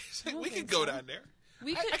We could go down there.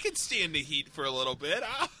 I could stand the heat for a little bit.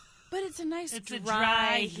 But it's a nice It's a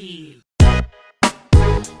dry heat.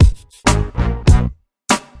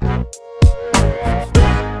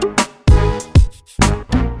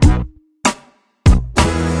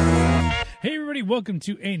 Hey everybody, welcome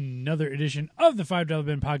to another edition of the $5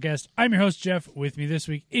 Bin Podcast. I'm your host, Jeff. With me this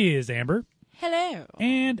week is Amber. Hello.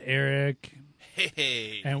 And Eric.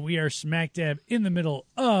 Hey. And we are smack dab in the middle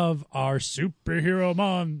of our superhero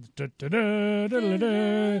month.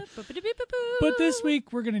 But this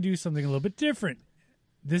week we're going to do something a little bit different.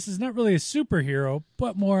 This is not really a superhero,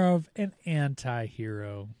 but more of an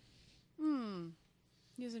anti-hero.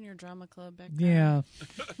 Using your drama club back there.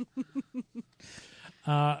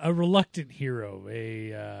 Yeah. A reluctant hero.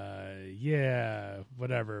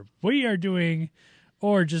 Whatever. We are doing,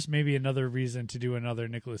 or just maybe another reason to do another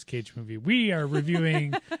Nicolas Cage movie. We are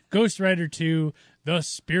reviewing Ghost Rider 2, The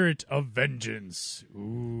Spirit of Vengeance.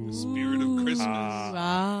 Ooh. The spirit of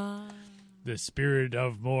Christmas. The spirit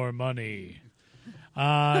of more money.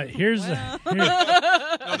 No,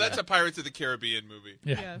 that's a Pirates of the Caribbean movie.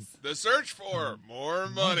 Yeah. Yes. The search for more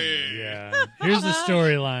money. Yeah. Here's the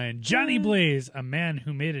storyline. Johnny Blaze, a man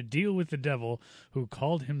who made a deal with the devil, who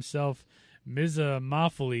called himself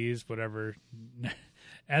Mizamophiles, whatever,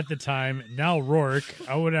 at the time, now Rourke,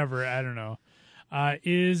 or whatever, I don't know,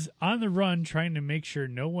 is on the run trying to make sure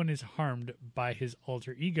no one is harmed by his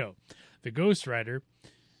alter ego, the Ghost Rider.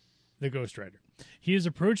 He is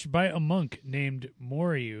approached by a monk named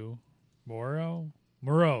Moreau.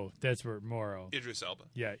 That's where Moreau. Idris Elba.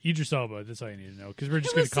 Yeah, Idris Elba. That's all you need to know, because we're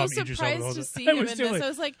just going to call him Idris Elba. I was so surprised to see him in this. I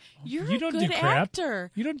was like, you're a good actor.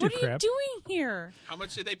 You don't do what crap. What are you doing here? How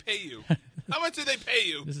much did they pay you?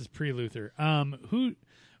 This is pre-Luther.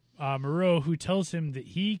 Moreau, who tells him that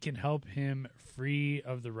he can help him free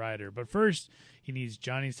of the rider. But first, he needs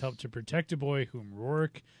Johnny's help to protect a boy whom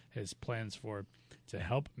Rourke has plans for to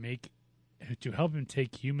help him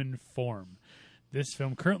take human form. This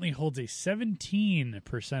film currently holds a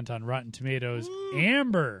 17% on Rotten Tomatoes. Ooh.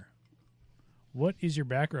 Amber, what is your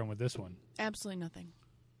background with this one? Absolutely nothing.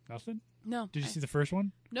 Nothing? No. Did you see the first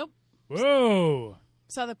one? Nope. Whoa.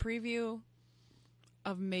 Saw the preview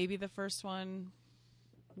of maybe the first one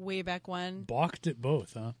way back when. Balked at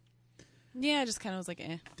both, huh? Yeah, I just kind of was like,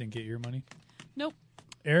 eh. Didn't get your money? Nope.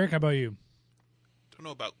 Eric, how about you? Don't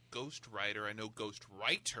know about Ghost Rider. I know Ghost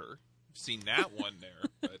Writer. I've seen that one there.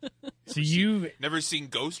 But so you've never seen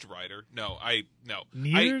Ghost Rider? No.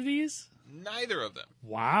 Neither of these? Neither of them.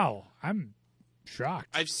 Wow, I'm shocked.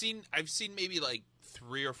 I've seen maybe like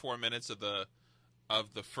 3 or 4 minutes of the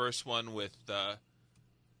first one with the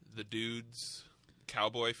dude's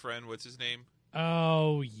cowboy friend. What's his name?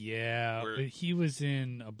 Oh yeah, but he was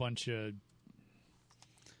in a bunch of.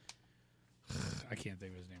 I can't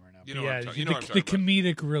think of his name right now. You know yeah, what I'm talking the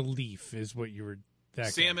comedic relief is what you were.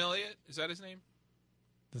 Sam Elliott? Is that his name?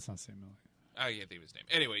 That's not Sam Elliott. I can't think of his name.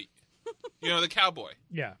 Anyway, the cowboy.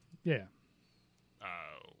 Yeah.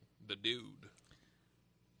 Oh, the dude.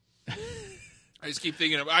 I just keep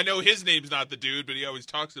thinking of. I know his name's not the dude, but he always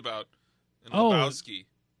talks about Lebowski.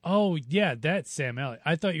 Oh yeah, that's Sam Elliott.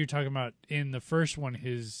 I thought you were talking about in the first one,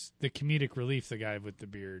 the comedic relief, the guy with the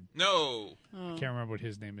beard. No, I can't remember what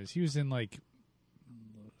his name is. He was in like.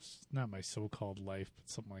 Not My So-Called Life, but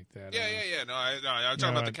something like that. Yeah. No, I'm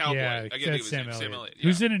talking about the cowboy. Yeah, I get Sam Elliott. Yeah.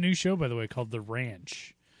 Who's in a new show, by the way, called The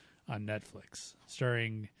Ranch on Netflix,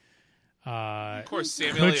 starring of course,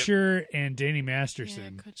 Sam Kutcher Elliott and Danny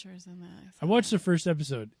Masterson. Yeah, Kutcher's in that. I watched the first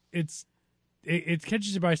episode. It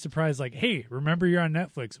catches you by surprise, like, hey, remember you're on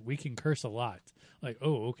Netflix. We can curse a lot. Like,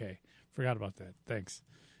 oh, okay. Forgot about that. Thanks.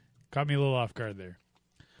 Caught me a little off guard there.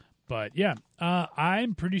 But, yeah,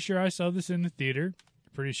 I'm pretty sure I saw this in the theater.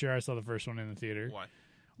 Pretty sure I saw the first one in the theater.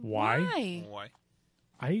 Why?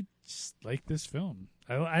 I just like this film.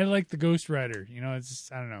 I like the Ghost Rider. It's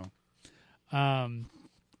just, I don't know.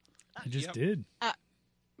 I just did.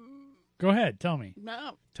 Go ahead, tell me.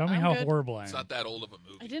 No, tell me how horrible I am. It's not that old of a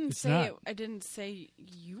movie. I didn't say it. I didn't say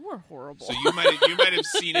you were horrible. So you might have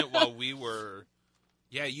seen it while we were.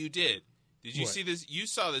 Yeah, you did. Did you see this? You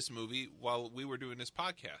saw this movie while we were doing this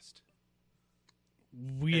podcast.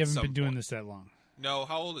 We haven't been doing this that long. No,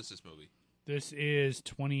 how old is this movie? This is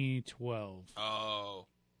 2012. Oh.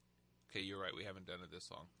 Okay, you're right. We haven't done it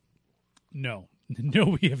this long. No,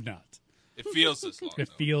 we have not. It feels this long. It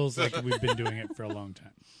feels like we've been doing it for a long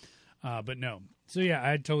time. But no. So, yeah,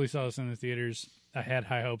 I totally saw this in the theaters. I had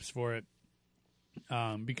high hopes for it.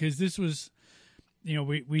 Because this was,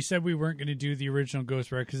 we said we weren't going to do the original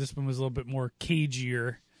Ghost Rider because this one was a little bit more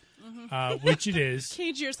Cage-ier. which it is.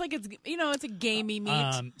 Cage-ier. It's like it's a gamey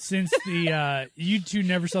meat. Since the you two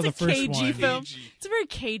never saw the It's a first cagey one, film. It's very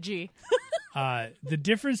cagey. the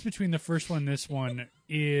difference between the first one and this one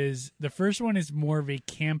is the first one is more of a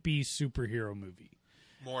campy superhero movie.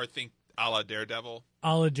 More, I think, a la Daredevil.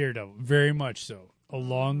 A la Daredevil, very much so. A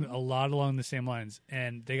lot along the same lines.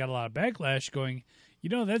 And they got a lot of backlash going,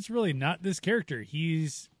 that's really not this character.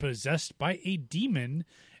 He's possessed by a demon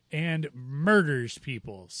and murders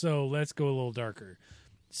people. So let's go a little darker.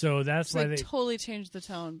 So that's why they totally changed the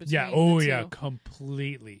tone between the two.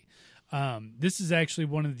 Completely. This is actually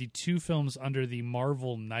one of the 2 films under the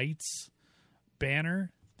Marvel Knights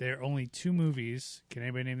banner. There are only 2 movies. Can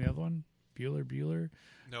anybody name the other one? Bueller?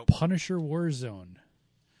 Nope. Punisher Warzone,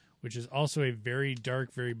 which is also a very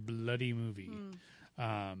dark, very bloody movie.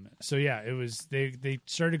 So yeah, it was they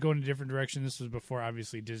started going in a different direction. This was before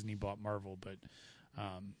obviously Disney bought Marvel, but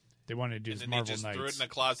they wanted to do this Marvel Knights. They just threw it in a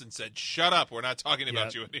closet and said, "Shut up, we're not talking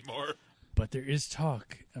about you anymore." But there is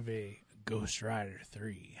talk of a Ghost Rider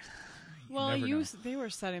 3. Well, they were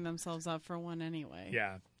setting themselves up for one anyway.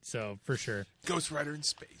 Yeah, so for sure. Ghost Rider in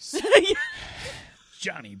space.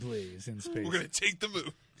 Johnny Blaze in space. We're gonna take the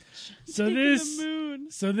moon.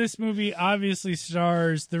 So this movie obviously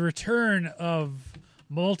stars the return of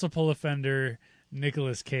multiple offender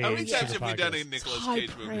Nicolas Cage. How many times have we done a Nicolas Cage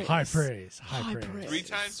movie? High praise. 3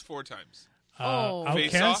 times, 4 times.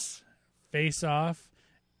 Outcast, Face Off,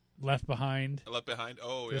 Left Behind. Left Behind.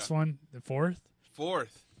 Oh, yeah. This one, the 4th.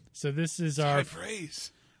 4th. So this is high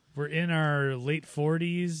praise. We're in our late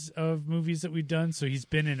 40s of movies that we've done, so he's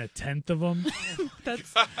been in a 10th of them.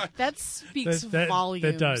 That speaks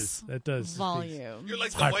volumes. That does. Volume. You're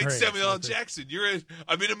like the white Samuel L. Jackson.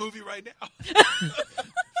 I'm in a movie right now.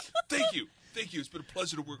 Thank you. It's been a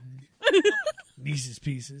pleasure to work with you. Nieces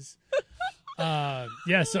Pieces. So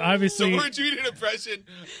obviously... So we're doing an impression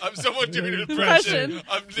of someone doing an impression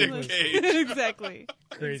of Nick Cage. Exactly.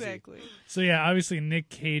 Crazy. Exactly. So yeah, obviously Nick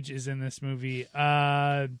Cage is in this movie.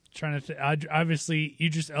 Obviously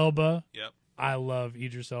Idris Elba. Yep. I love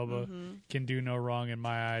Idris Elba. Can do no wrong in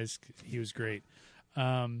my eyes. He was great.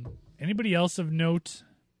 Anybody else of note?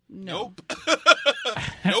 No.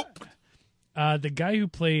 Nope. The guy who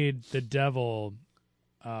played the devil,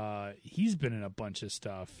 he's been in a bunch of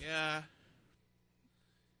stuff. Yeah.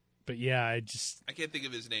 But yeah, I can't think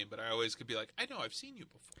of his name, but I always could be like, I know, I've seen you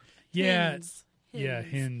before. Yeah. Hins. Yeah,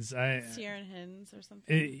 Hins. Sierra Hins or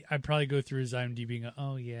something. I'd probably go through his IMDb and go,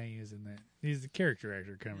 oh yeah, he was in that. He's the character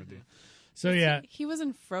actor kind of a deal. So He was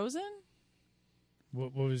in Frozen?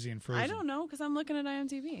 What was he in Frozen? I don't know, because I'm looking at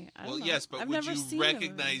IMDb. Well, yes, but would you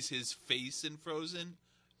recognize his face in Frozen?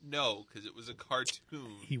 No, because it was a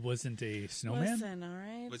cartoon. He wasn't a snowman? Listen, all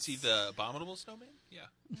right. Was he the abominable snowman? Yeah.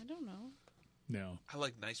 I don't know. No. I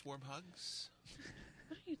like nice warm hugs.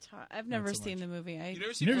 What are you talking? I've never seen the movie. You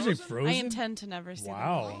never seen Never Frozen? seen Frozen? I intend to never see the movie.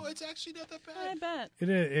 Oh, it's actually not that bad. I bet.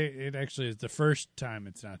 It actually is. The first time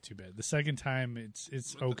it's not too bad. The second time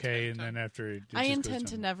it's okay, and then after it I just intend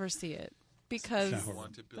goes to down. never see it because I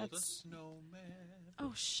want to build a snowman.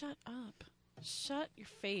 Oh, shut up! Shut your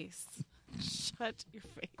face! Shut your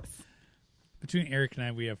face! Between Eric and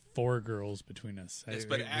I, we have 4 girls between us. Yes,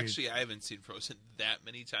 but actually, I haven't seen Frozen that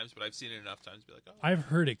many times, but I've seen it enough times to be like, oh. I've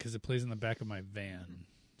heard it because it plays in the back of my van,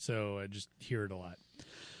 so I just hear it a lot.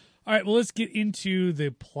 All right, well, let's get into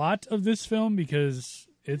the plot of this film because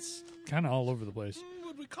it's kind of all over the place.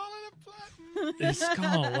 Would we call it a plot? It's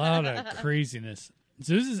got a lot of craziness.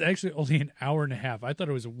 So this is actually only an hour and a half. I thought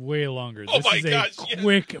it was way longer. Oh this my is gosh, a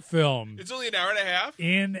quick film. It's only an hour and a half?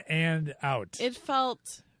 In and out. It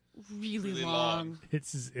felt really long.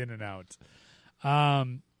 It's in and out.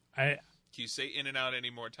 Can you say in and out any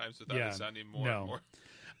more times without it sounding more and more?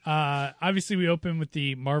 Obviously, we open with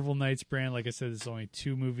the Marvel Knights brand. Like I said, there's only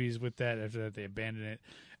 2 movies with that. After that, they abandoned it.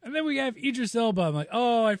 And then we have Idris Elba. I'm like,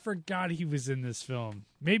 oh, I forgot he was in this film.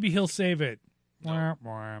 Maybe he'll save it. No.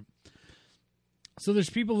 So there's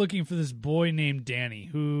people looking for this boy named Danny.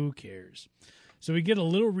 Who cares? So we get a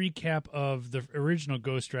little recap of the original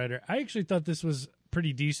Ghost Rider. I actually thought this was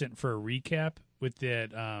pretty decent for a recap with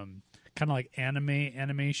that kind of like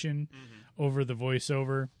animation over the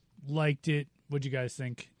voiceover. Liked it. What'd you guys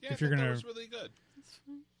think? Yeah, that was really good.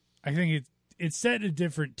 I think it set a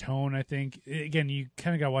different tone. I think again, you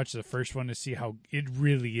kind of got to watch the first one to see how it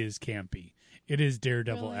really is campy. It is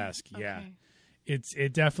Daredevil-esque. Really? Yeah, Okay.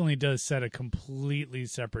 it definitely does set a completely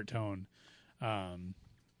separate tone than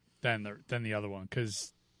the other one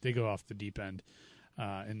because they go off the deep end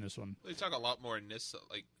in this one. They talk a lot more in this,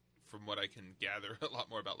 like from what I can gather, a lot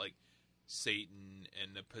more about like Satan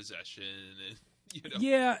and the possession and You know?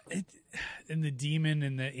 Yeah, and the demon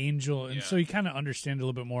and the angel, and so you kind of understand a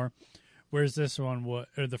little bit more. Whereas this one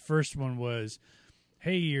the first one was,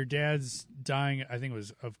 hey, your dad's dying, I think it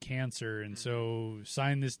was of cancer, and so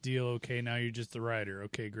sign this deal. Okay, now you're just the writer.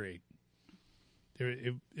 Okay, great.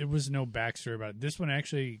 It was no backstory about it. This one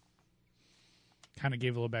actually kind of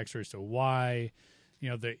gave a little backstory as to why,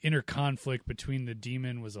 the inner conflict between the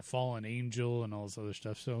demon was a fallen angel and all this other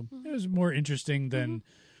stuff. So it was more interesting than,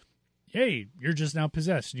 hey, you're just now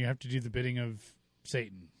possessed and you have to do the bidding of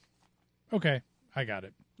Satan. Okay, I got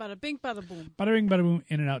it. Bada bing, bada boom. Bada bing, bada boom,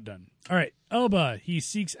 in and out, done. All right, Elba, he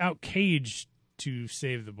seeks out Cage to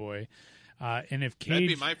save the boy. And if Cage... That'd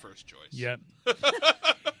be my first choice. Yep.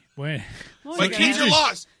 When... Like, Cage, you're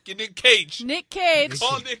lost. Get Nick Cage. Nick Cage.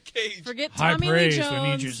 Call Nick Cage. Forget High Tommy praise Lee Jones.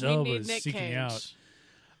 when Idris Elba we need is Nick seeking Cage.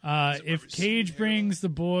 out. If Cage brings the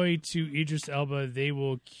boy to Idris Elba, they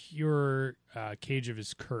will cure Cage of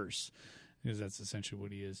his curse. Because that's essentially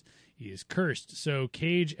what he is. He is cursed. So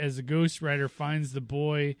Cage, as a Ghost Rider, finds the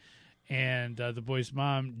boy and the boy's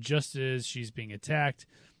mom just as she's being attacked.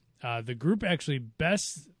 The group actually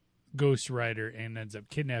bests Ghost Rider and ends up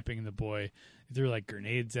kidnapping the boy. They threw like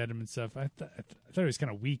grenades at him and stuff. I thought he was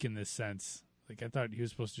kind of weak in this sense. Like I thought he was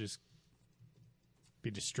supposed to just be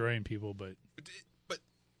destroying people, but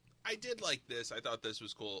I did like this. I thought this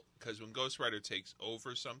was cool because when Ghost Rider takes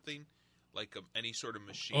over something, like any sort of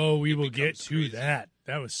machine. Oh, we will get to crazy. that.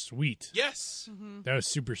 That was sweet. Yes. That was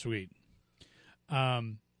super sweet.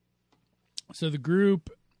 So the group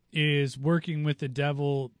is working with the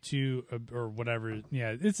devil to, or whatever.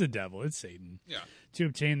 Yeah, it's the devil. It's Satan. Yeah. To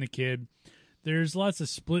obtain the kid. There's lots of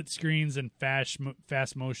split screens and fast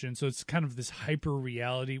motion. So it's kind of this hyper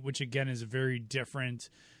reality, which again is very different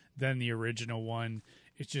than the original one.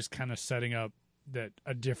 It's just kind of setting up that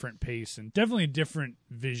a different pace and definitely a different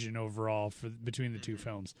vision overall between the two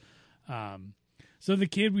films. So the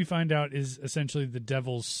kid, we find out, is essentially the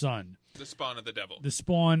devil's son. The spawn of the devil. The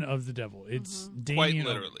spawn of the devil. It's Quite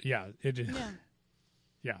literally. Yeah, it is.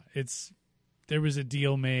 Yeah, it's there was a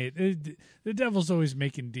deal made. The devil's always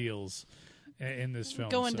making deals in this film.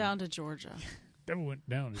 Going down to Georgia. Devil went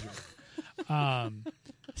down to Georgia.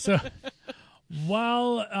 So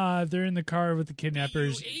while they're in the car with the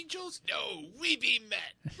kidnappers, You angels? No, we be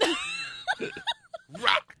met.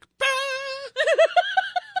 Rock.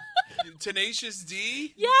 Tenacious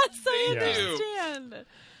D? Yes, I Thank you. understand.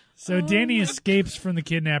 so Danny escapes from the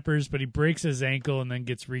kidnappers, but he breaks his ankle and then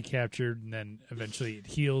gets recaptured, and then eventually it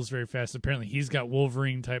heals very fast. Apparently, he's got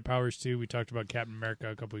Wolverine-type powers, too. We talked about Captain America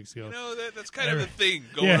a couple weeks ago. You know, that's kind of the thing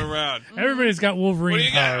going around. Everybody's got Wolverine What do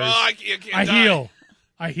you got? powers. Oh, I can't I die. heal.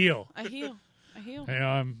 I heal. I heal.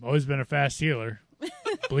 I've always been a fast healer.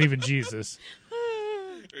 Believe in Jesus.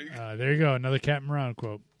 There you go. Another Captain Ron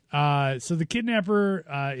quote. So the kidnapper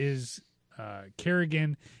is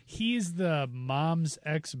Kerrigan. He's the mom's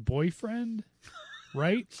ex-boyfriend,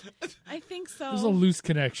 right? I think so. There's a loose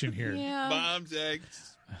connection here. Yeah. Mom's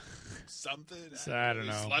eggs. Something. I don't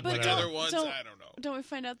know. Slept But together don't- once. don't- I don't know. Don't we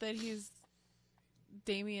find out that he's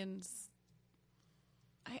Damien's?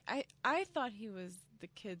 I thought he was the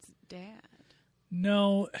kid's dad.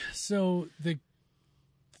 No, so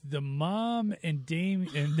the mom and not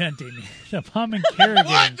Damien, the mom and Kerrigan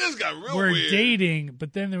What? This got real were weird. dating,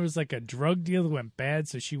 but then there was like a drug deal that went bad,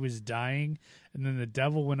 so she was dying, and then the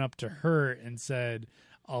devil went up to her and said,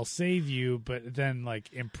 "I'll save you," but then like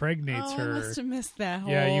impregnates Oh, her. I must have missed that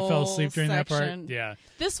whole Yeah, you fell asleep during that part. section. Yeah,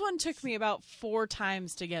 This one took me about 4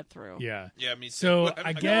 times to get through. yeah. Yeah, me too. So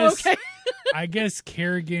I know. guess Okay. I guess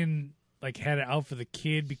Kerrigan like had it out for the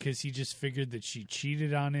kid because he just figured that she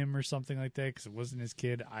cheated on him or something like that because it wasn't his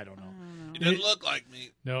kid. I don't know. It doesn't look like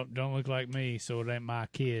me. Nope, don't look like me, so it ain't my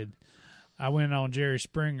kid. I went on Jerry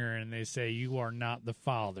Springer, and they say you are not the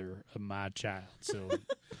father of my child. So,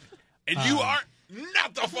 And you are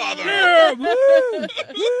not the father. yeah, woo,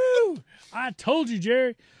 woo. I told you,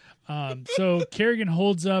 Jerry. So Kerrigan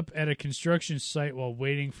holds up at a construction site while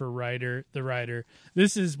waiting for the rider.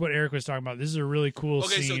 This is what Eric was talking about. This is a really cool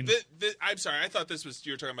Okay, scene. so I'm sorry. I thought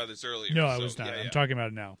you were talking about this earlier. No, I So, was not. yeah, I'm yeah. talking about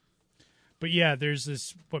it now. But yeah, there's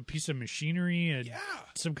this piece of machinery and Yeah.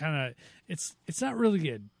 some kind of it's not really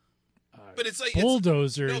a But it's like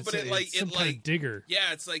bulldozer. no, it's, but it's some kind of digger.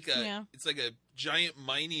 Yeah, it's like a Yeah. it's like a giant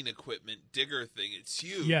mining equipment digger thing. It's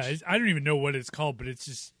huge. Yeah, I don't even know what it's called, but it's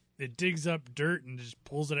just it digs up dirt and just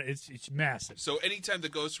pulls it out. It's massive. So anytime the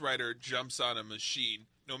Ghost Rider jumps on a machine,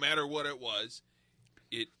 no matter what it was,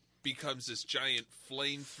 it becomes this giant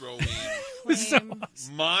flame-throwing Flame.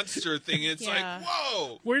 monster thing. It's Yeah. like,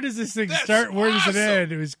 whoa! Where does this thing That's start? Where does it awesome.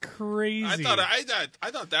 end? It was crazy. I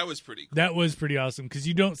thought that was pretty cool. that was pretty awesome because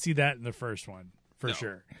you don't see that in the first one for No.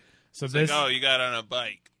 sure. So It's this like, oh, you got on a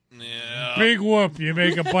bike. Yeah. big whoop, you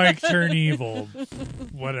make a bike turn evil.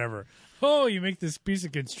 Whatever. Oh, you make this piece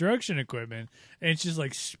of construction equipment, and it's just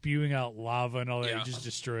like spewing out lava and all that. Yeah. It just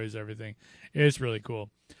destroys everything. It's really cool.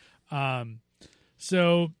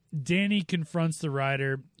 So Danny confronts the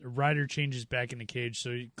Rider. Rider changes back into Cage.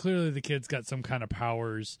 So clearly the kid's got some kind of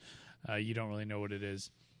powers. You don't really know what it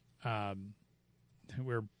is.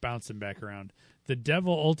 We're bouncing back around. The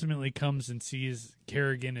devil ultimately comes and sees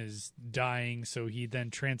Kerrigan is dying, so he then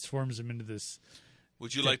transforms him into this.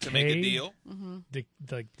 Would you like to make a deal?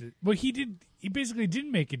 Well, he did. He basically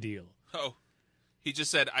didn't make a deal. Oh, he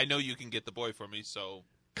just said, "I know you can get the boy for me." So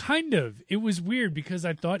Kind of. It was weird because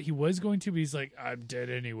I thought he was going to, but he's like, "I'm dead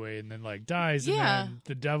anyway," and then like dies. Yeah. And then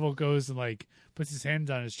the devil goes and like puts his hands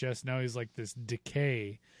on his chest. Now he's like this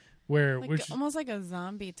decay, where Almost like a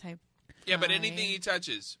zombie type. yeah, but guy. anything he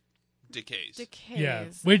touches decays.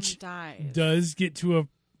 Decays. which and dies. does get to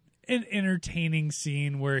an entertaining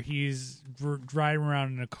scene where he's driving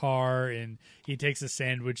around in a car and he takes a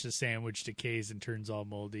sandwich, the sandwich decays and turns all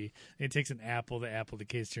moldy. Then he takes an apple, the apple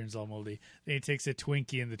decays, turns all moldy. Then he takes a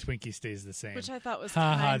Twinkie and the Twinkie stays the same. Which I thought was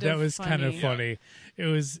that was kind of funny.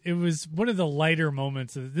 funny. It was one of the lighter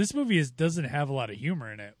moments. This movie doesn't have a lot of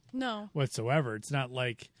humor in it No. whatsoever. It's not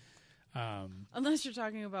like Unless you're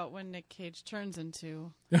talking about when Nick Cage turns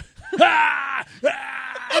into. ah!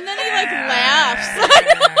 And then he like laughs.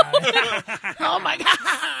 Oh my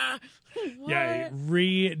god! Yeah, What?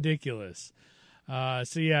 ridiculous.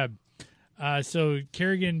 So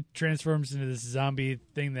Kerrigan transforms into this zombie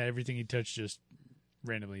thing that everything he touched just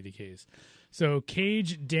randomly decays. So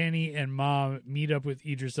Cage, Danny, and Mom meet up with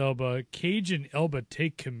Idris Elba. Cage and Elba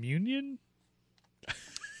take communion?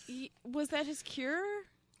 Was that his cure?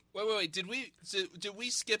 Wait. Did we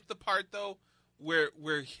skip the part though where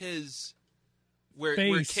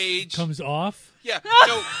Face Cage comes off? Yeah,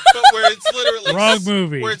 no, but where it's literally Wrong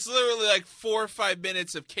movie. Where it's literally like 4 or 5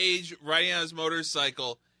 minutes of Cage riding on his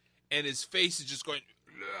motorcycle, and his face is just going.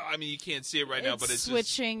 I mean, you can't see it right now, but it's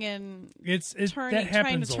switching and It's turning, that happens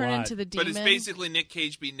trying to turn a lot. into the demon. But it's basically Nick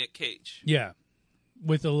Cage being Nick Cage. Yeah,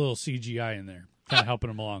 with a little CGI in there, kind of helping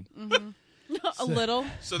him along. a little.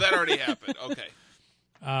 So that already happened. Okay.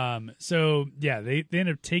 So yeah, they end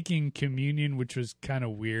up taking communion, which was kind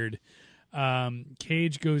of weird.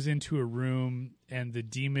 Cage goes into a room and the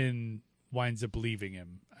demon winds up leaving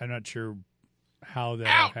him. I'm not sure how that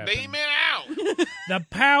Out, happened. demon, out! The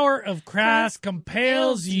power of Christ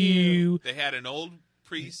compels you. They had an old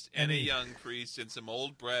priest and a young priest and some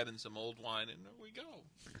old bread and some old wine, and there we go.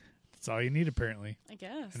 That's all you need, apparently. I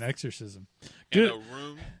guess. An exorcism. In Good. a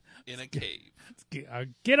room in a cave.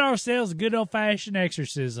 Get ourselves a good old-fashioned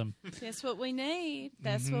exorcism. That's what we need.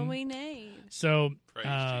 That's what we need. So Praise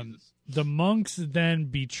Jesus. the monks then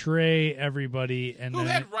betray everybody, and Who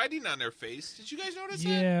then had writing on their face? Did you guys notice that?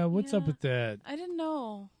 yeah, what's up Yeah. with that? I didn't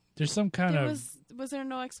know. There's some kind There of was there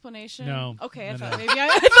no explanation? No. Okay, I No, thought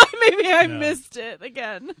no. maybe I No. missed it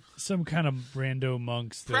again. some kind of rando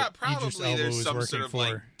monks that Idris Probably Elba there's was some working sort of for.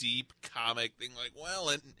 like deep comic thing, like, well,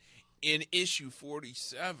 in issue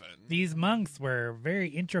 47, These monks were a very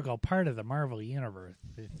integral part of the Marvel universe.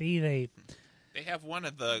 See, they have one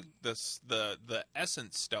of the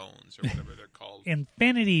essence stones or whatever they're called.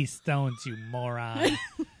 Infinity Stones, you moron.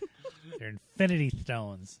 They're Infinity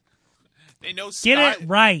Stones. They know Get it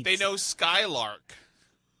right. They know Skylark.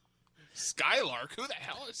 Skylark? Who the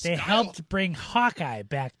hell is They Skylark? helped bring Hawkeye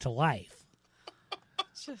back to life.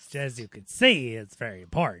 Just As you can see, it's very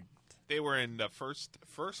important. They were in the first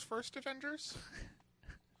Avengers?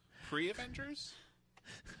 Pre-Avengers?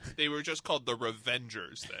 They were just called the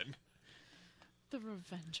Revengers then. the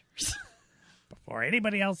Revengers. Before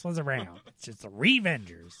anybody else was around. It's just the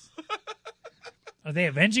Revengers. Are they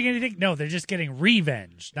avenging anything? No, they're just getting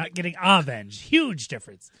revenge, not getting avenged. Huge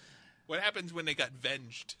difference. What happens when they got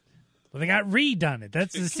venged? Well, they got redone it.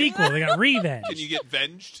 That's the sequel. They got revenge. Can you get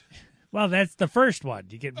venged? Well, that's the first one.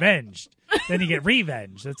 You get venged. Then you get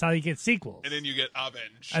revenge. That's how you get sequels. And then you get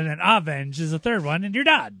avenged. And then avenge is the third one, and you're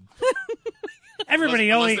done. Everybody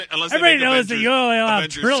Unless they everybody make knows that you only allow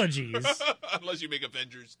Avengers. trilogies. Unless you make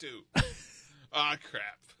Avengers 2. Ah, crap.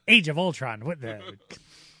 Age of Ultron. What the?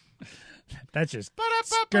 That's just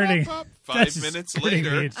skirting. 5 that's just minutes skirting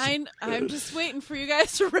later. the I'm just waiting for you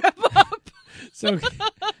guys to wrap up. So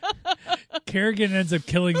Kerrigan ends up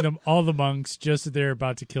killing them, all the monks, just as they're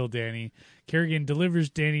about to kill Danny. Kerrigan delivers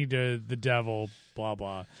Danny to the devil, blah,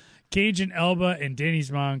 blah. Cage and Elba and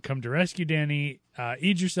Danny's mom come to rescue Danny.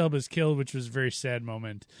 Idris Elba is killed, which was a very sad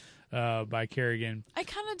moment by Kerrigan. I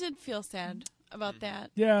kind of did feel sad about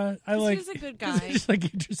that. Yeah, I like. He's a good guy. Just like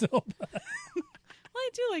Idris Elba. I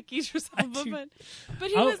do like Idris Elba,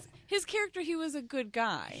 but his character. He was a good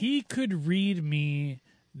guy. He could read me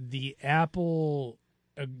the Apple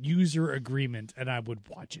user agreement, and I would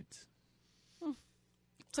watch it.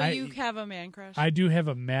 So you have a man crush? I do have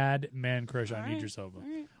a mad man crush on right. Idris Elba. All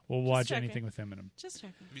right. We'll Just watch checking. anything with him in him. Just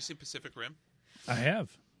checking. Have you seen Pacific Rim? I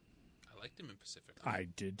have. I liked him in Pacific Rim. I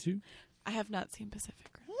did too. I have not seen Pacific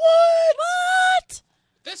Rim. What?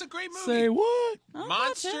 That's a great movie. Say what? I'll watch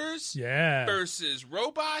Monsters Yeah. versus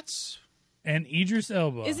robots. And Idris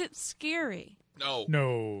Elba. it. Is it scary? No.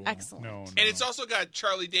 No. Excellent. No. And it's also got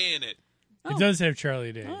Charlie Day in it. It does have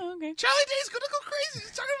Charlie Day. Oh, okay. Charlie Day's going to go crazy.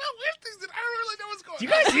 He's talking about weird things that I don't really know what's going on. You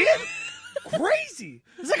guys see it? Crazy.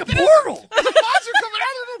 It's like a portal. There's a monster coming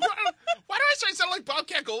out of him. Why do I start sounding like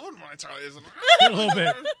Bobcat Goldwyn when I tell you this? A little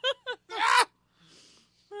bit.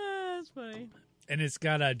 That's funny. And it's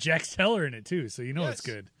got Jax Teller in it too, so you know Yes. it's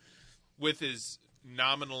good. With his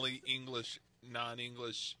nominally English,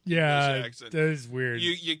 non-English Yeah, English accent. that is weird.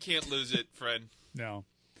 You can't lose it, friend. No.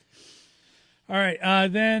 All right,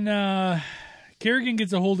 then Kerrigan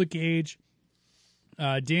gets a hold of Cage.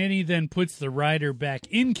 Danny then puts the rider back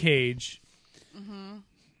in Cage.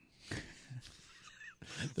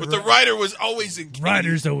 But the rider was always in Cage.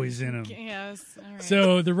 Rider's always in him. Yes. All right.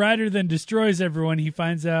 So the rider then destroys everyone. He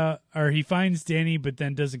finds Danny, but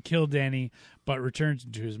then doesn't kill Danny, but returns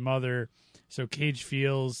him to his mother. So Cage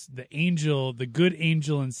feels the good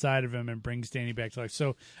angel inside of him, and brings Danny back to life.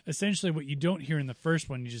 So essentially, what you don't hear in the first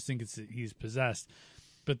one, you just think he's possessed.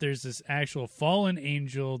 But there's this actual fallen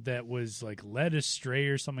angel that was like led astray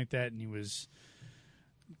or something like that, and he was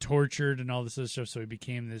tortured and all this other stuff. So he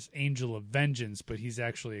became this angel of vengeance, but he's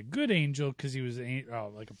actually a good angel because he was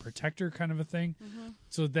like a protector kind of a thing.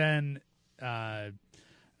 So then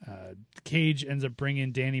Cage ends up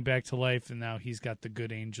bringing Danny back to life, and now he's got the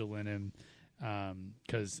good angel in him.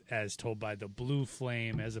 Because as told by the blue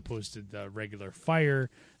flame, as opposed to the regular fire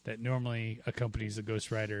that normally accompanies the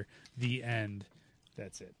Ghost Rider, the end.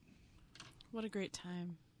 That's it. What a great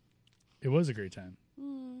time. It was a great time.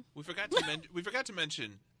 We forgot to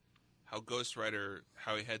mention how Ghost Rider,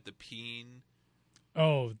 how he had the peen.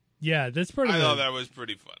 Oh, yeah, that's part of I the... thought that was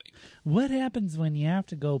pretty funny. What happens when you have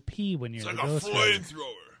to go pee when you're It's the like a Ghost Rider?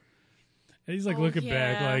 flamethrower. And he's like Oh, looking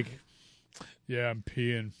yeah. back like, yeah, I'm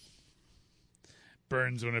peeing.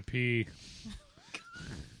 Burns when I pee.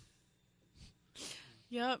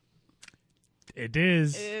 Yep. It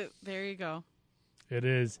is. There you go. It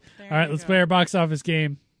is. There All right, you let's go. play our box office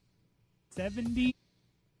game. $70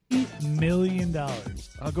 million.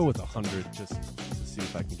 I'll go with 100 just to see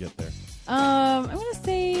if I can get there. I'm gonna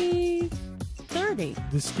say 30.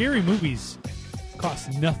 The Scary Movies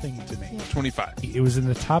cost nothing to make. 25. It was in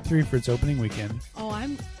the top 3 for its opening weekend. Oh,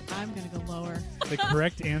 I'm gonna go lower. The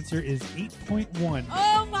correct answer is $8.1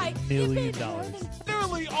 Oh my million.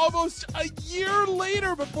 Nearly almost a year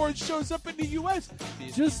later before it shows up in the U.S.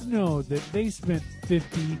 Just know that they spent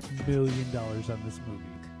 $50 million on this movie.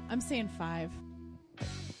 I'm saying 5.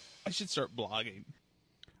 I should start blogging.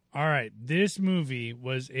 All right, this movie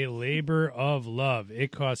was a labor of love.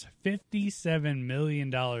 It cost $57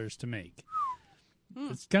 million to make.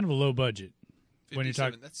 It's kind of a low budget. When you're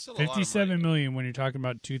talking that's still a lot of money. $57 million when you're talking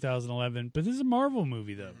about 2011, but this is a Marvel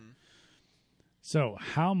movie though. So,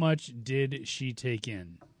 how much did she take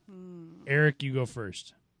in? Eric, you go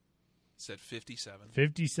first. Said 57.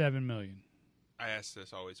 $57 million. I ask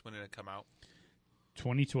this always. When did it come out?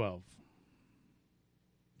 2012.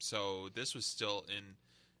 So this was still in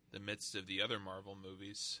the midst of the other Marvel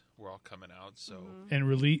movies were all coming out. So And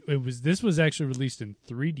this was actually released in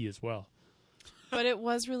 3D as well. But it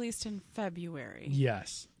was released in February.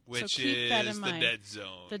 Yes. which keep that in is the mind. Dead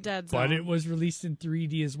Zone. The Dead Zone. But it was released in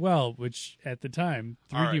 3D as well, which at the time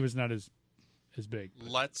 3D All right. was not as big.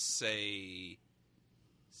 Let's say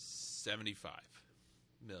 75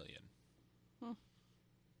 million.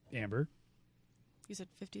 Amber, You said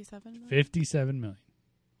 57 million? 57 million.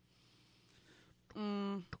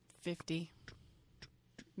 50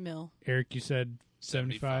 mil. Eric, you said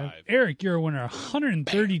 75. 75. Eric, you're a winner.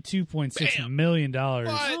 $132.6 million. What?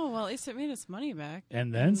 Oh, well, at least it made its money back.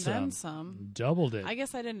 And then And some. then some. Doubled it. I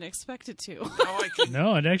guess I didn't expect it to. Now I can,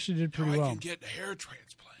 No, it actually did pretty now I well. can get hair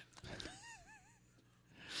transplant.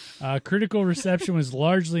 Critical reception was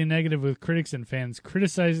largely negative, with critics and fans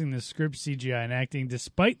criticizing the script, CGI, and acting.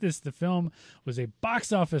 Despite this, the film was a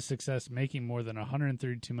box office success, making more than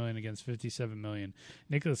 $132 million against $57 million.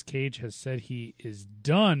 Nicolas Cage has said he is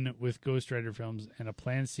done with Ghost Rider films, and a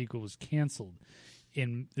planned sequel was canceled.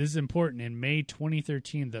 This is important. In May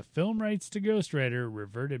 2013, the film rights to Ghost Rider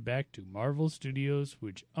reverted back to Marvel Studios,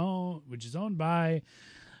 which is owned by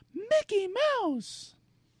Mickey Mouse.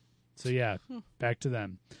 So yeah, back to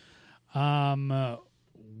them.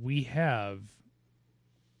 We have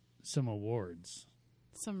some awards.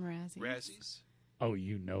 Some Razzies. Oh,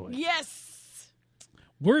 you know it. Yes.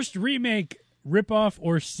 Worst remake, ripoff,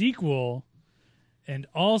 or sequel, and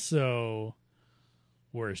also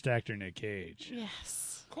worst actor Nick Cage.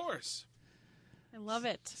 Yes. Of course. I love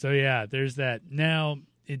it. So yeah, there's that. Now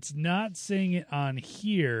it's not saying it on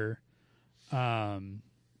here. I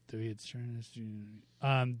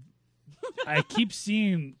keep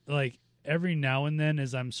seeing like every now and then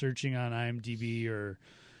as I'm searching on IMDb or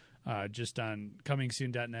just on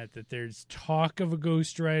comingsoon.net that there's talk of a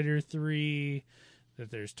Ghost Rider 3,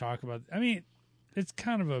 that there's talk about, I mean, it's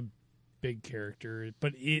kind of a big character,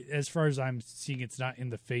 but as far as I'm seeing, it's not in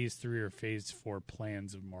the phase 3 or phase 4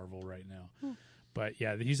 plans of Marvel right now. But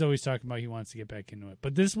yeah, he's always talking about he wants to get back into it.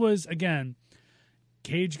 But this was, again,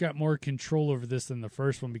 Cage got more control over this than the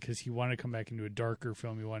first one because he wanted to come back into a darker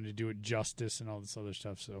film. He wanted to do it justice and all this other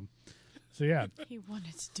stuff. So yeah. He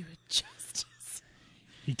wanted to do it justice.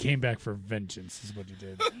 He came back for vengeance is what he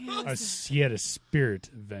did. He had a spirit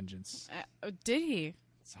of vengeance. Did he?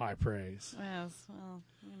 It's high praise. Yes, well,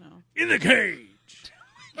 you know. In the cage!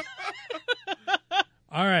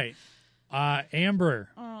 All right. Amber,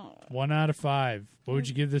 1 out of 5. What would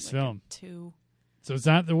you give this film? 2. So it's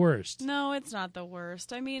not the worst. No, it's not the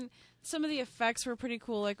worst. I mean, some of the effects were pretty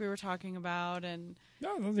cool, like we were talking about, and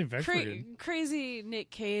No, the effects were good. crazy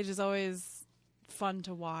Nick Cage is always fun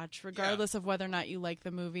to watch, regardless of whether or not you like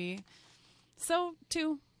the movie. So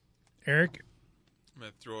 2. Eric? I'm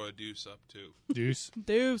gonna throw a deuce up too. Deuce?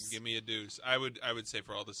 Deuce. Give me a deuce. I would say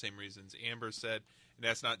for all the same reasons Amber said, and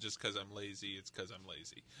that's not just because I'm lazy. It's because I'm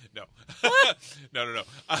lazy. No, no.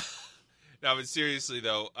 No, but seriously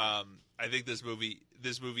though, I think this movie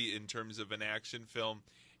in terms of an action film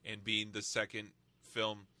and being the second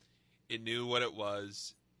film, it knew what it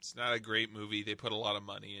was. It's not a great movie. They put a lot of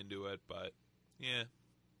money into it, but yeah,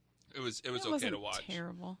 it was okay to watch.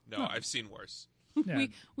 Terrible. No, I've seen worse. Yeah.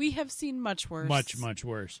 We have seen much worse. Much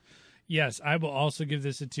worse. Yes, I will also give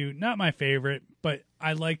this a 2. Not my favorite, but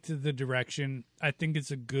I liked the direction. I think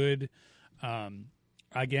it's a good...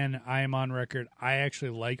 again, I am on record. I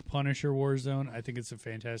actually like Punisher Warzone. I think it's a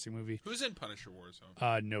fantastic movie. Who's in Punisher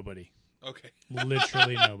Warzone? Nobody. Okay.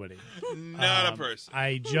 Literally nobody. Not a person.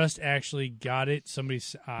 I just actually got it.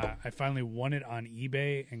 I finally won it on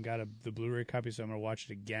eBay and got the Blu-ray copy, so I'm going to watch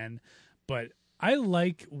it again. But I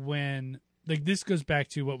like when... Like, this goes back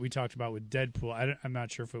to what we talked about with Deadpool. I'm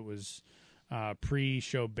not sure if it was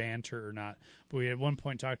pre-show banter or not, but we at one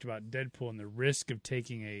point talked about Deadpool and the risk of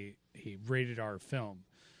taking a rated R film.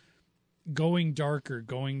 Going darker,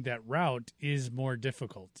 going that route is more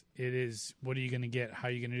difficult. It is, what are you going to get? How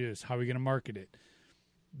are you going to do this? How are we going to market it?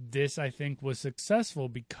 This, I think, was successful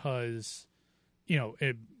because,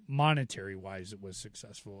 monetary-wise, it was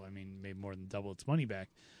successful. I mean, made more than double its money back.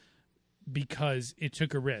 Because it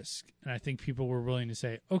took a risk, and I think people were willing to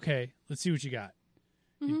say, okay, let's see what you got.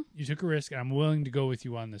 Mm-hmm. You took a risk, and I'm willing to go with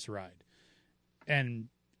you on this ride. And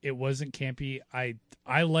it wasn't campy.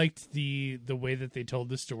 I liked the way that they told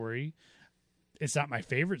the story. It's not my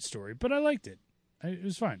favorite story, but I liked it. It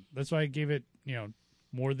was fine. That's why I gave it,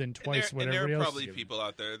 more than twice what everybody else. And there are is probably giving. people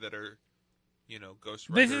out there that are, Ghost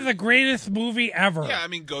Rider. This is the greatest movie ever. Yeah, I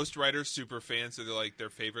mean, Ghost Rider super fans, so they're like their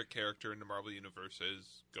favorite character in the Marvel universe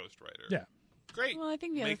is Ghost Rider. Yeah, great. Well, I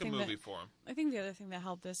think the other make a thing movie for him. I think the other thing that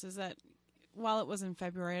helped this is that while it was in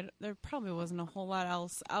February, there probably wasn't a whole lot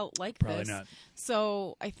else out like probably this. not.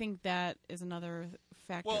 So I think that is another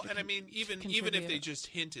factor. Well, and I mean, even if they contribute. just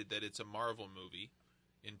hinted that it's a Marvel movie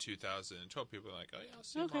in 2012, people are like, "Oh yeah, I'll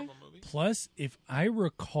see Okay. a Marvel movie." Plus, if I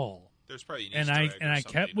recall, There's probably an and Easter I egg or and I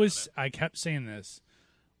something kept saying this,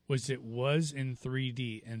 it was in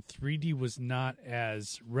 3D, and 3D was not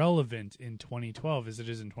as relevant in 2012 as it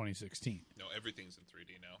is in 2016. No, everything's in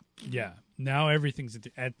 3D now. Yeah, now everything's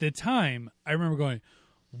at the time. I remember going,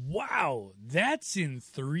 "Wow, that's in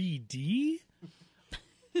 3D."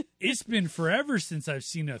 It's been forever since I've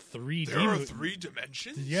seen a 3D. There are movie. 3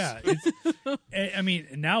 dimensions. Yeah, I mean,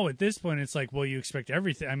 now at this point, it's like, well, you expect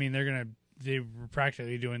everything. I mean, they were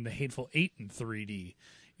practically doing the Hateful Eight in 3D.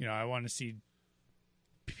 I want to see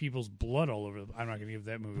people's blood all over. I'm not going to give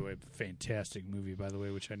that movie away. Fantastic movie, by the way,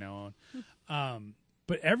 which I now own.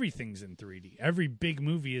 But everything's in 3D. Every big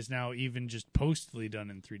movie is now even just postally done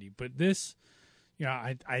in 3D. But this,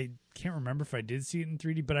 I can't remember if I did see it in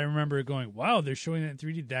 3D, but I remember going, wow, they're showing that in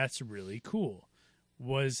 3D. That's really cool.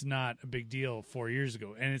 Was not a big deal 4 years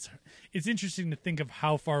ago. And it's interesting to think of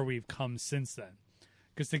how far we've come since then.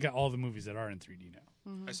 Because think of all the movies that are in 3D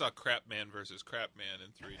now. Mm-hmm. I saw Crap Man versus Crap Man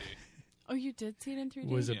in 3D. Oh, you did see it in 3D? It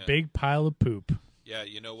was a Yeah. big pile of poop. Yeah,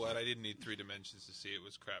 you know what? I didn't need 3 dimensions to see it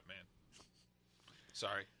was crap, man.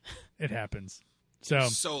 Sorry. It happens. It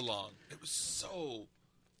was so long. It was so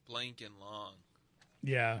blank and long.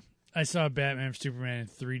 Yeah. I saw Batman v Superman in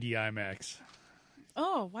 3D IMAX.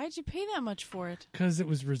 Oh, why'd you pay that much for it? Because it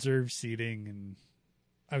was reserved seating, and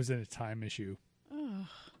I was in a time issue. Oh.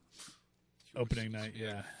 Opening night,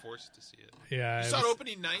 yeah. Forced to see it. Yeah. You saw it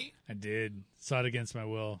opening night? I did. Saw it against my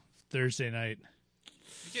will. Thursday night.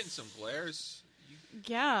 You're getting some glares.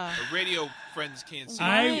 Yeah. Our radio friends can't see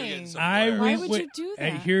Why? you. You're getting some glares. Why would you do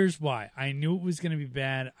that? Here's why. I knew it was going to be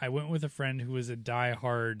bad. I went with a friend who was a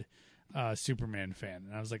diehard Superman fan.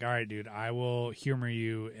 And I was like, all right, dude, I will humor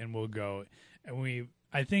you and we'll go. And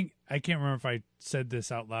I can't remember if I said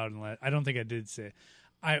this out loud. I don't think I did say it.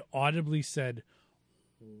 I audibly said,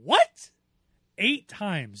 what? 8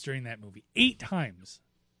 times during that movie. 8 times.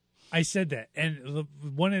 I said that. And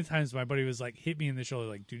one of the times my buddy was like, hit me in the shoulder,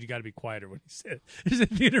 like, dude, you got to be quieter when he said, there's a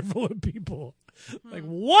theater full of people. Like,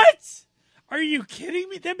 what? Are you kidding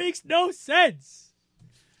me? That makes no sense.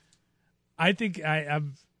 I think I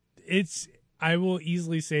will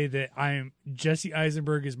easily say that Jesse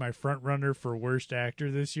Eisenberg is my front runner for worst actor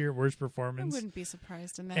this year, worst performance. I wouldn't be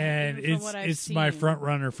surprised in that. And it's seen. my front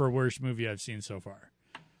runner for worst movie I've seen so far.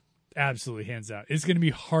 Absolutely, hands out. It's going to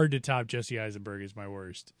be hard to top Jesse Eisenberg as my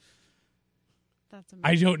worst. That's amazing.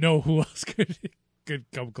 I don't know who else could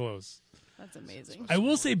come close. That's amazing. I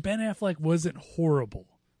will say Ben Affleck wasn't horrible.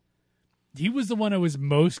 He was the one I was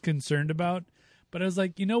most concerned about, but I was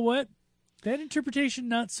like, you know what? That interpretation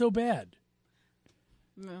not so bad.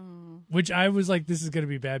 No. Which I was like, this is going to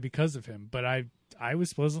be bad because of him, but I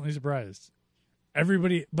was pleasantly surprised.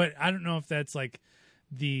 Everybody, but I don't know if that's like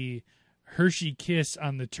the Hershey kiss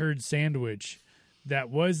on the turd sandwich that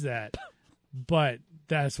was that, but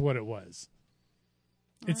that's what it was.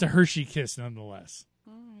 It's a Hershey kiss nonetheless.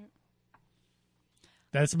 All right.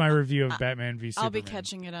 That's my review of Batman v Superman. I'll be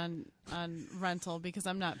catching it on rental because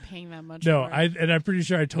I'm not paying that much No, for it. I'm pretty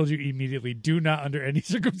sure I told you immediately, do not under any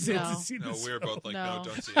circumstances No. see No, this. we were both like, No. no,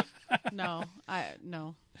 don't see it.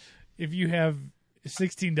 No. If you have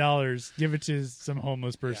 $16, give it to some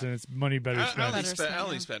homeless person. Yeah. It's money better I spent.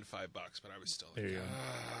 only spent $5, but I was still like, There you go.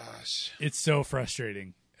 gosh. It's so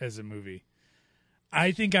frustrating as a movie.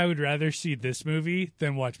 I think I would rather see this movie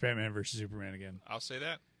than watch Batman vs. Superman again. I'll say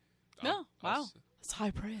that. No. Wow. It's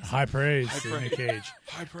high praise. High praise High to praise. Nick Cage.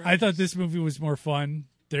 High praise. I thought this movie was more fun.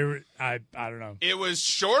 I don't know. It was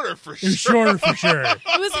shorter for It was sure. shorter for sure. It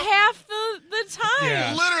was half the time.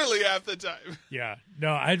 Yeah. Literally half the time. Yeah.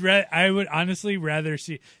 No, I would honestly rather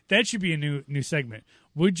see that should be a new segment.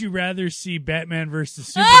 Would you rather see Batman versus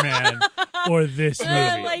Superman or this movie?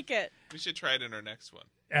 I like it. We should try it in our next one.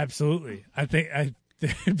 Absolutely. I think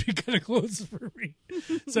it'd be kind of close for me.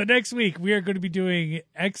 So next week we are going to be doing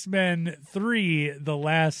X-Men 3: The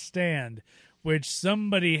Last Stand, which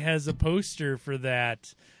somebody has a poster for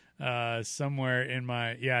that somewhere in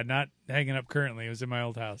my not hanging up currently. It was in my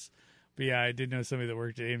old house. But yeah, I did know somebody that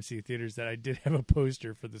worked at AMC Theaters that I did have a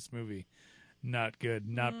poster for this movie. Not good.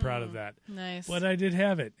 Not proud of that. Nice. But I did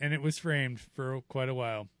have it, and it was framed for quite a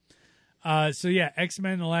while. So yeah,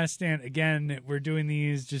 X-Men: The Last Stand. Again, we're doing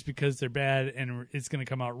these just because they're bad, and it's going to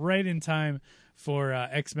come out right in time for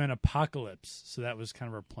X-Men Apocalypse. So that was kind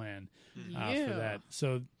of our plan for that.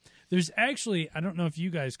 So there's actually, I don't know if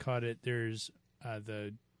you guys caught it. There's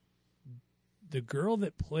the girl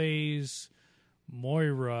that plays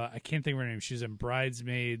Moira. I can't think of her name. She's in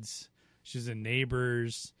Bridesmaids. She's in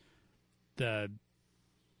Neighbors. That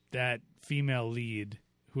female lead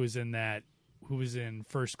who was in that. Who was in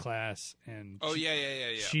First Class and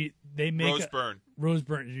they make Rose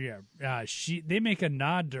Byrne, they make a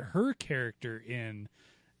nod to her character in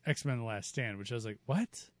X-Men: The Last Stand, which I was like,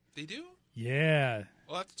 what? They do? Yeah.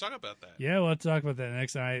 We'll have to talk about that. Yeah, we'll have to talk about that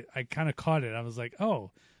next time. I kind of caught it. I was like,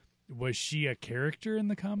 oh, was she a character in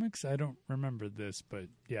the comics? I don't remember this, but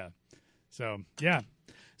yeah. So, yeah.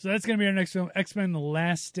 So that's going to be our next film, X-Men: The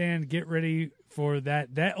Last Stand. Get ready for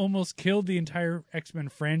that. That almost killed the entire X-Men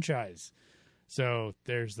franchise. So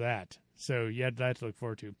there's that. So you had that to look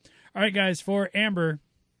forward to. All right, guys, for Amber.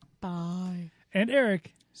 Bye. And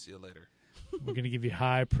Eric. See you later. We're going to give you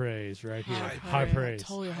high praise right here. High praise.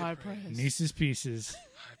 Totally high praise. Nieces Pieces.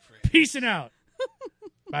 High praise. Peacing out.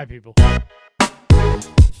 Bye, people.